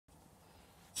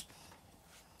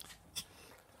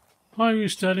Hi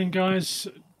Sterling guys,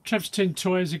 Trev's Tin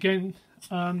Toys again.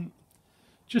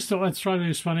 Just thought I'd throw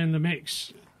this one in the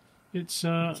mix. It's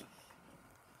a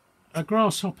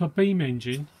Grasshopper beam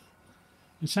engine.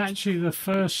 It's actually the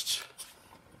first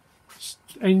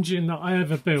engine that I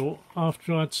ever built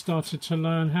after I'd started to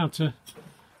learn how to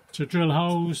drill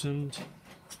holes and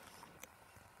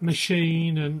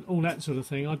machine and all that sort of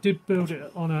thing. I did build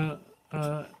it on a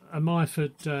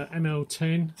Myford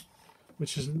ML10,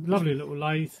 which is a lovely little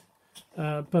lathe.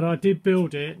 But I did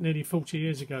build it nearly 40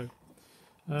 years ago.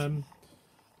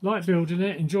 Liked building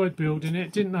it, enjoyed building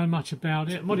it, didn't know much about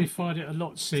it, modified it a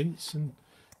lot since and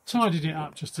tidied it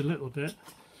up just a little bit.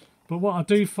 But what I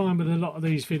do find with a lot of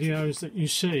these videos that you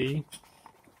see,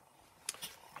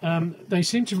 they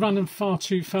seem to run them far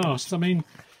too fast. I mean,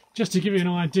 just to give you an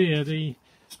idea, the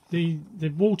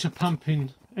water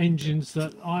pumping engines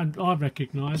that I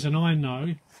recognise and I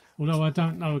know, although I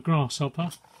don't know a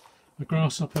Grasshopper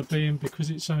being because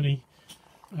it's only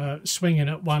swinging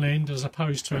at one end as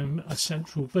opposed to a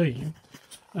central beam.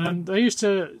 They used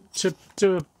to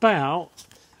do about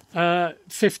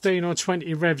 15 or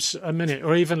 20 revs a minute,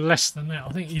 or even less than that. I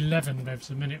think 11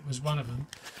 revs a minute was one of them.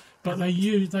 But they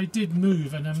did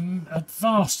move a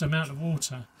vast amount of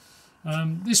water.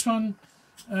 This one,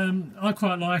 I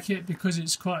quite like it because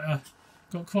it's got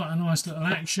quite a nice little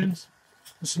action.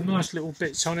 There's some nice little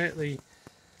bits on it.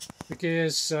 The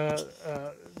gears,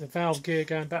 the valve gear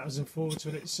going backwards and forwards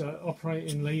with its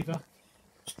operating lever.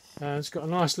 It's got a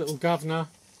nice little governor.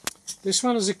 This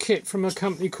one is a kit from a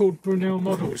company called Brunel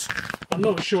Models. I'm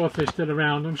not sure if they're still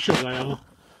around, I'm sure they are.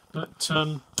 But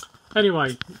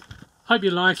anyway, hope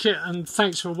you like it and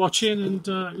thanks for watching, and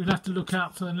you'll have to look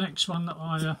out for the next one that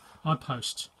I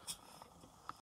post.